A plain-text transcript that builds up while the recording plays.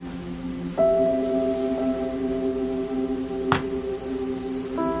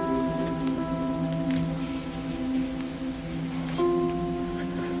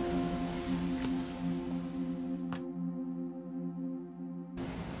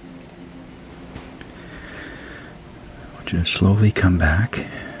Just slowly come back.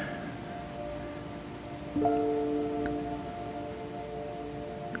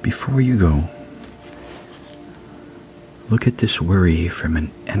 Before you go, look at this worry from an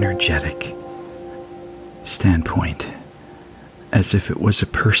energetic standpoint, as if it was a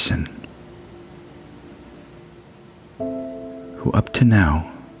person who up to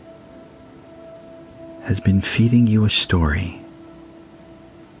now has been feeding you a story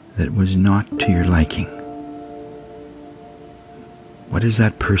that was not to your liking. What does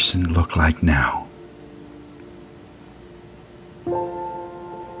that person look like now?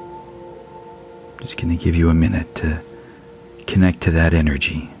 Just going to give you a minute to connect to that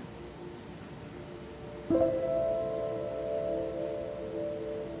energy.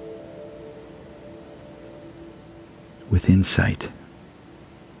 With insight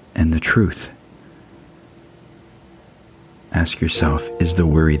and the truth, ask yourself, is the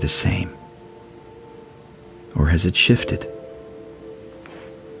worry the same? Or has it shifted?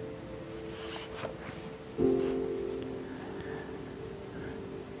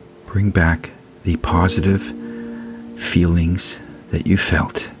 Bring back the positive feelings that you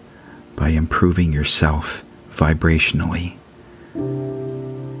felt by improving yourself vibrationally.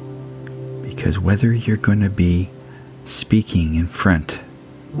 Because whether you're going to be speaking in front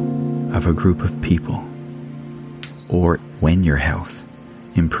of a group of people or when your health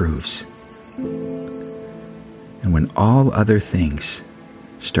improves, and when all other things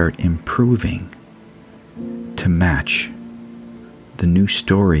start improving to match the new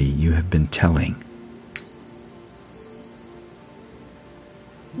story you have been telling,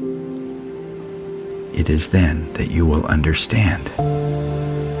 it is then that you will understand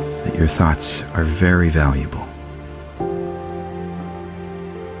that your thoughts are very valuable.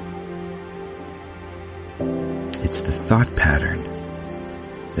 It's the thought pattern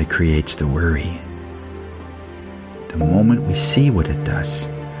that creates the worry. The moment we see what it does,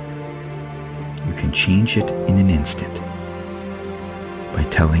 you can change it in an instant by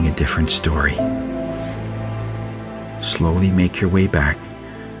telling a different story. Slowly make your way back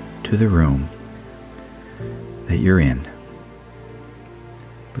to the room that you're in.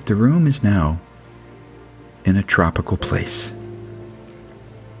 But the room is now in a tropical place.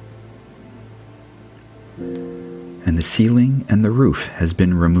 And the ceiling and the roof has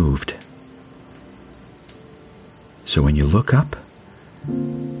been removed. So when you look up,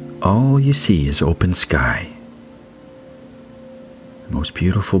 all you see is open sky. The most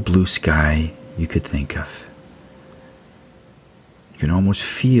beautiful blue sky you could think of. You can almost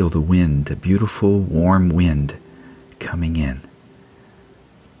feel the wind, a beautiful warm wind coming in.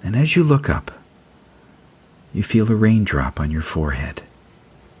 And as you look up, you feel a raindrop on your forehead.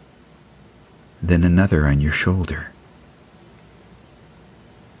 Then another on your shoulder.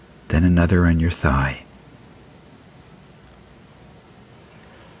 Then another on your thigh.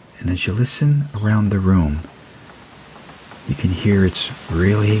 And as you listen around the room, you can hear it's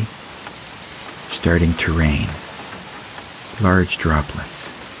really starting to rain. Large droplets.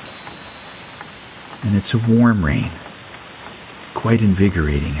 And it's a warm rain. Quite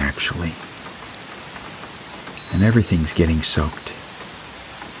invigorating, actually. And everything's getting soaked.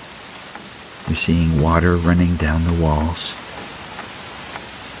 You're seeing water running down the walls,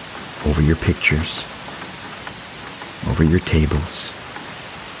 over your pictures, over your tables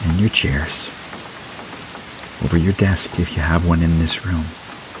and your chairs, over your desk if you have one in this room,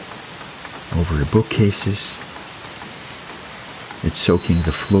 over your bookcases. It's soaking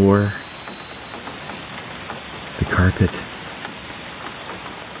the floor, the carpet,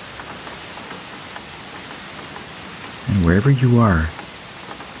 and wherever you are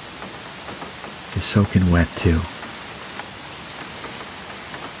is soaking wet too.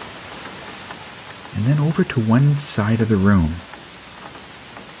 And then over to one side of the room,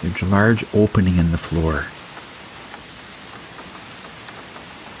 there's a large opening in the floor.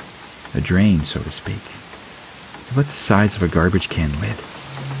 A drain, so to speak. It's about the size of a garbage can lid,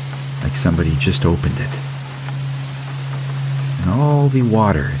 like somebody just opened it. And all the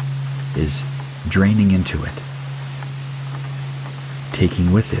water is draining into it,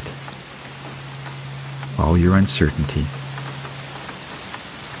 taking with it all your uncertainty,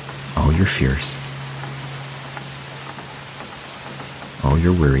 all your fears, all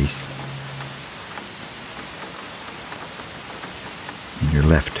your worries, and you're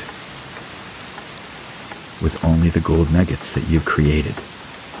left with only the gold nuggets that you've created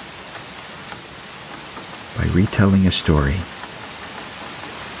by retelling a story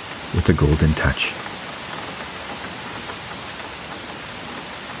with a golden touch.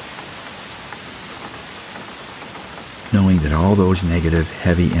 Knowing that all those negative,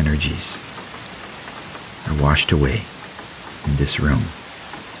 heavy energies are washed away in this room.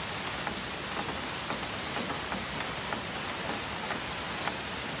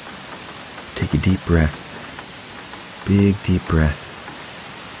 Take a deep breath. Big deep breath.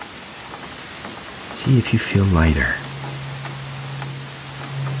 See if you feel lighter.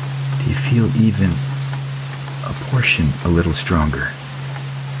 Do you feel even a portion a little stronger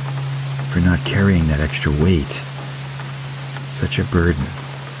for not carrying that extra weight? Such a burden.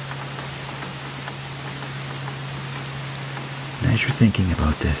 And as you're thinking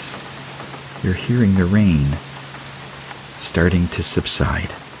about this, you're hearing the rain starting to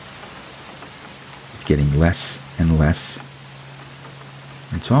subside. It's getting less and less.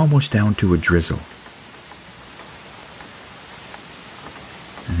 It's almost down to a drizzle.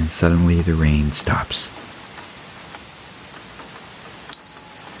 And then suddenly the rain stops.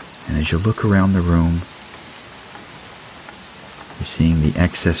 And as you look around the room, you're seeing the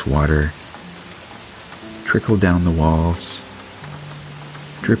excess water trickle down the walls,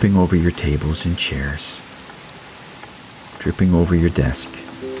 dripping over your tables and chairs, dripping over your desk.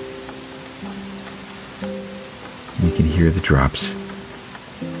 And you can hear the drops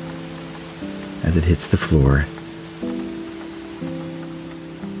as it hits the floor.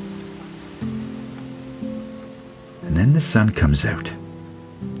 And then the sun comes out,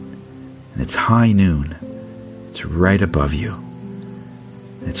 and it's high noon. It's right above you.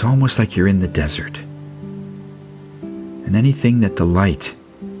 And it's almost like you're in the desert. And anything that the light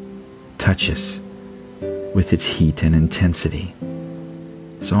touches with its heat and intensity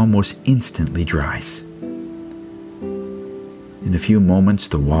is almost instantly dries. In a few moments,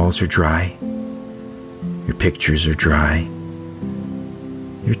 the walls are dry, your pictures are dry,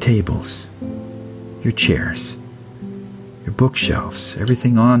 your tables, your chairs, your bookshelves,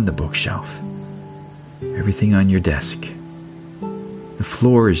 everything on the bookshelf, everything on your desk. The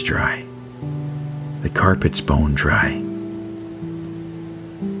floor is dry, the carpet's bone dry,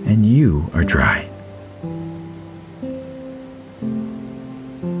 and you are dry.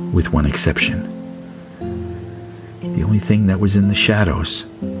 With one exception. The only thing that was in the shadows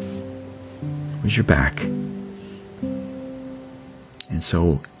was your back. And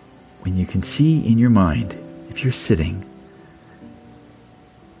so, when you can see in your mind, if you're sitting,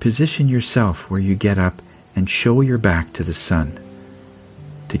 position yourself where you get up and show your back to the sun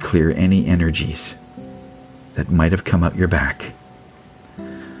to clear any energies that might have come up your back.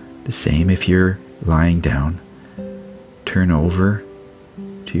 The same if you're lying down. Turn over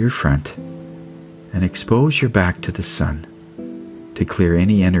to your front and expose your back to the sun to clear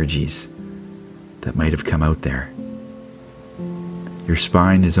any energies that might have come out there. Your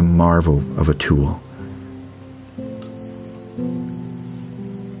spine is a marvel of a tool.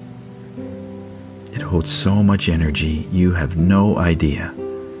 It holds so much energy, you have no idea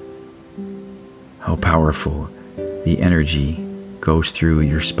how powerful the energy goes through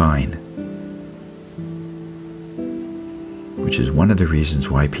your spine, which is one of the reasons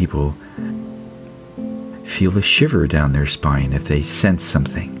why people feel a shiver down their spine if they sense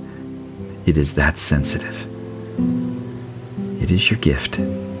something. It is that sensitive. It is your gift.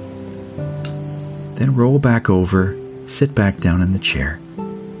 Then roll back over, sit back down in the chair.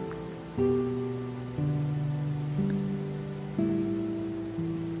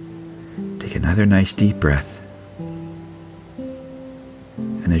 Take another nice deep breath.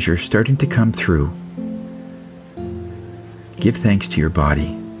 And as you're starting to come through, give thanks to your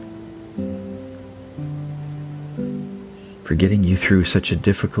body for getting you through such a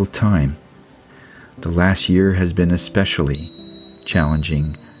difficult time. The last year has been especially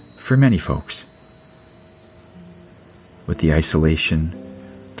challenging for many folks. With the isolation,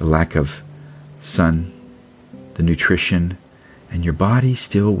 the lack of sun, the nutrition, and your body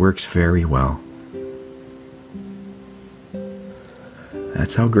still works very well.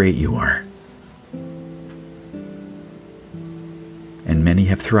 That's how great you are. And many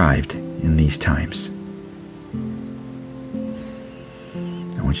have thrived in these times.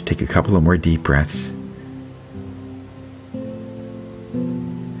 I want you to take a couple of more deep breaths.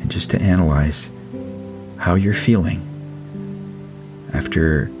 And just to analyze how you're feeling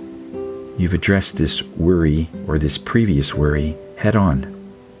after you've addressed this worry or this previous worry head on.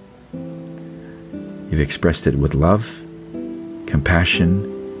 You've expressed it with love, compassion,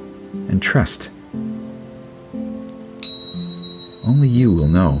 and trust. Only you will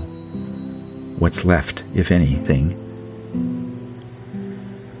know what's left, if anything,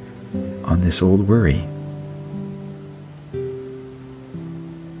 on this old worry.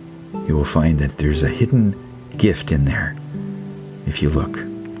 You will find that there's a hidden gift in there if you look.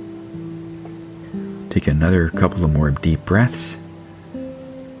 Take another couple of more deep breaths.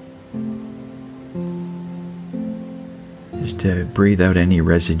 Just to breathe out any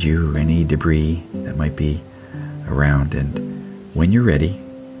residue, any debris that might be around. And when you're ready,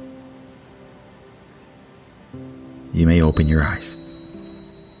 you may open your eyes.